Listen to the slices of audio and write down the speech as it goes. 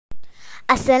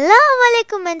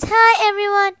Assalamualaikum and hi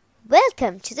everyone.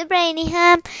 Welcome to the Brainy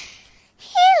Hub.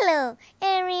 Hello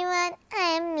everyone,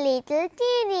 I am Little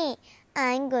Teeny.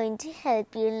 I am going to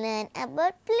help you learn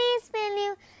about place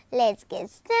value. Let's get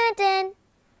started.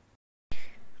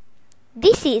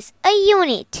 This is a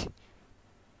unit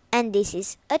and this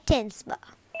is a tens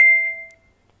bar.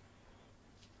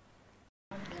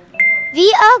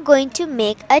 We are going to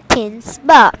make a tens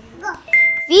bar.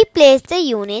 We place the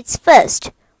units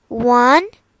first. 1,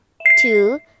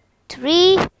 2,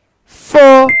 3,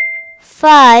 4,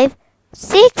 5,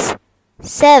 6,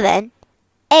 7,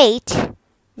 8,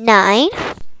 9.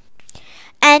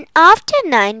 And after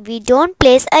 9 we don't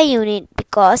place a unit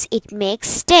because it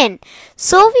makes 10.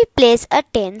 So we place a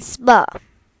tens bar.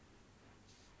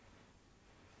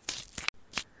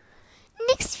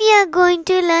 Next we are going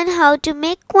to learn how to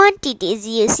make quantities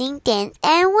using tens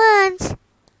and ones.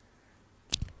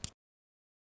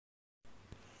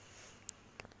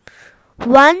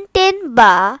 1 10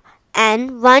 bar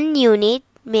and 1 unit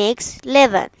makes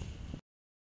 11.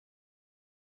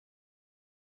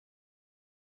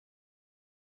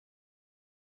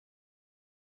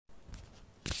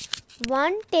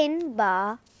 One 10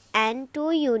 bar and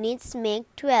 2 units make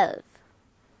 12.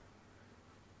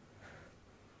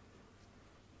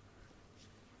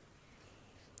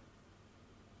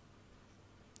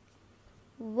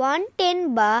 One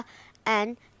 10 bar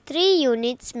and 3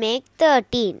 units make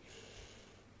 13.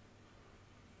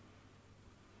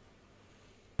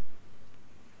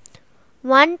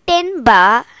 One 10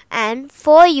 bar and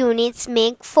 4 units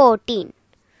make 14.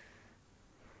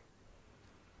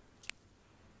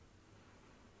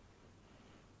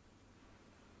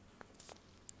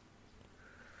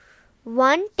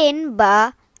 One 10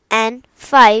 bar and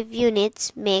 5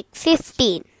 units make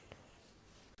 15.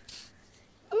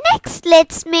 Next,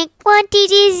 let's make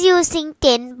quantities using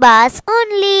 10 bars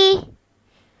only.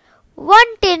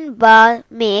 One 10 bar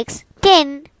makes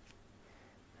 10.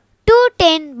 2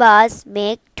 10 bars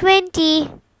make 20.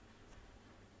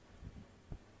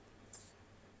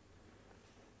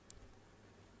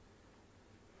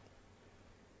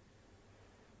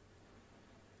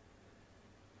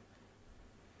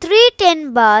 Three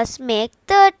 10 bars make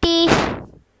 30.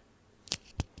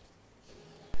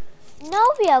 Now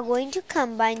we are going to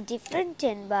combine different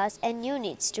 10 bars and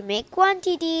units to make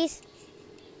quantities.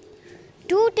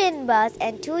 2 10 bars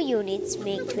and 2 units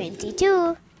make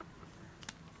 22.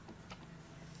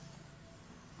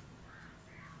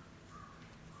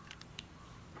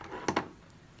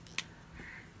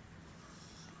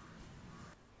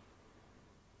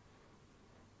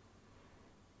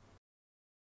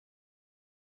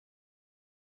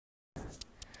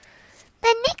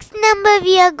 The next number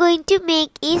we are going to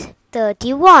make is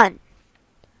 31.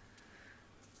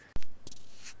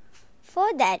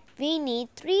 For that, we need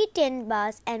 3 10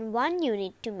 bars and 1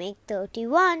 unit to make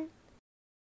 31.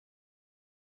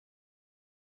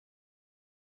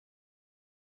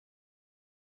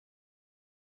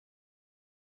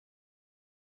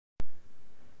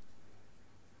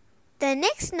 The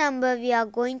next number we are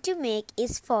going to make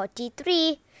is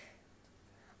 43.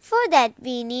 For that,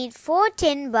 we need 4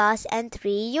 10 bars and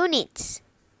 3 units.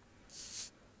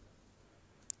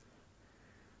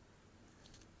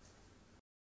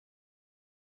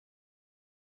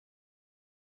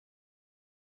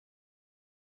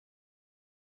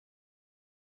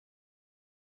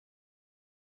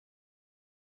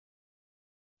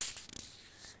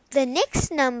 The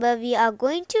next number we are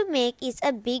going to make is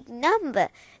a big number,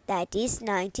 that is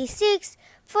 96.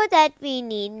 For that, we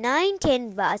need 9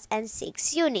 10 bars and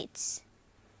 6 units.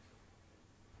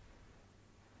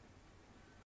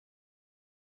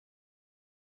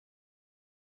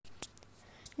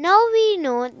 Now we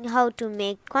know how to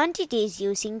make quantities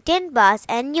using 10 bars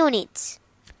and units.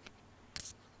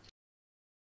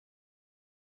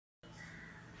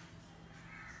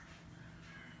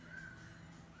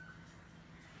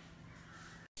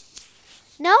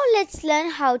 Now let's learn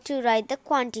how to write the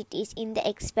quantities in the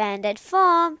expanded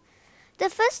form. The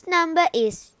first number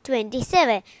is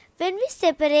 27. When we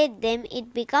separate them,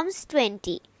 it becomes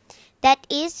 20. That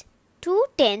is 2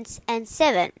 tens and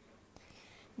 7.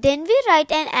 Then we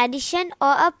write an addition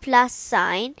or a plus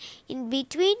sign in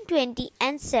between 20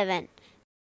 and 7.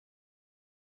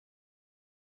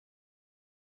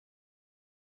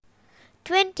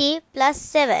 "20 plus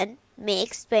 7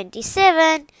 makes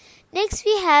 27. Next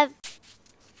we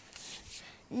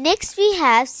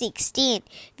have 16.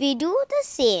 We do the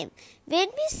same. When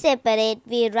we separate,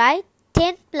 we write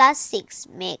 10 plus 6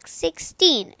 makes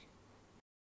 16.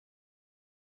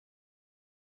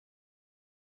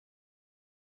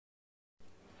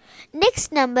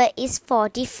 Next number is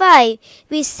 45.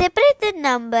 We separate the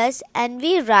numbers and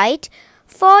we write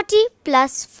 40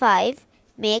 plus 5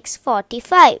 makes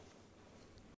 45.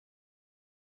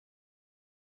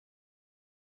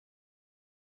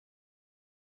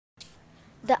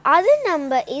 The other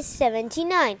number is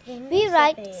 79. We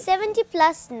write 70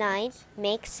 plus 9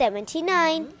 makes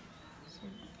 79.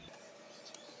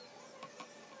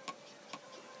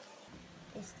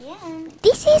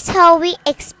 This is how we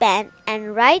expand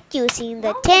and write using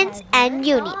the tens and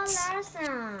units.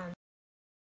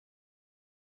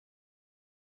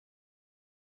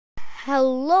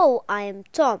 Hello, I am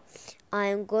Tom. I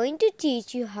am going to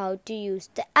teach you how to use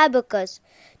the abacus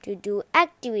to do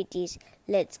activities.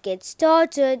 Let's get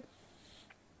started.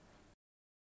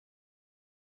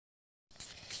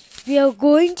 We are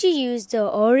going to use the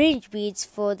orange beads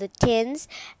for the tens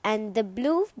and the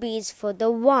blue beads for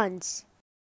the ones.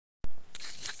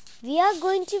 We are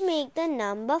going to make the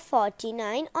number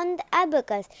 49 on the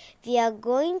abacus. We are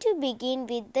going to begin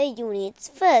with the units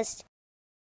first.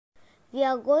 We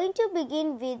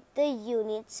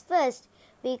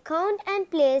count and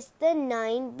place the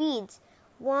 9 beads.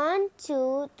 1,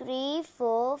 2, 3,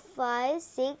 4, 5,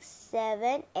 6,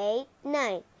 7, 8,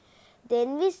 9.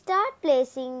 Then we start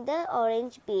placing the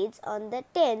orange beads on the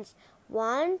tens.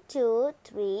 1, 2,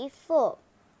 3, 4.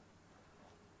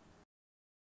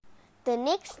 The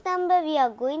next number we are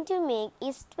going to make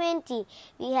is 20.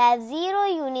 We have 0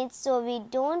 units, so we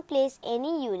don't place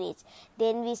any units.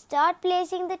 Then we start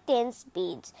placing the tens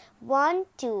beads. 1,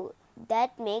 2.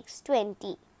 That makes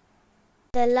 20.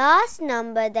 The last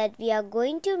number that we are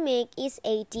going to make is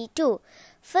 82.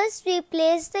 First we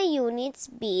place the units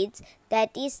beads,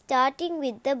 that is starting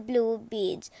with the blue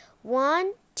beads.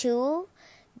 1, 2.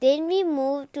 Then we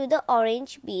move to the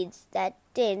orange beads, that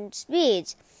tens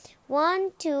beads.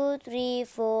 1, 2, 3,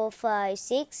 4, 5,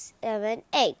 6, 7,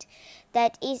 8.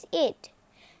 That is it.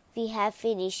 We have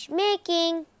finished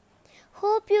making.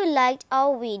 Hope you liked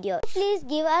our video. Please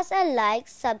give us a like,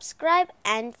 subscribe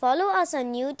and follow us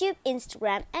on YouTube,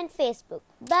 Instagram and Facebook.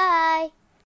 Bye.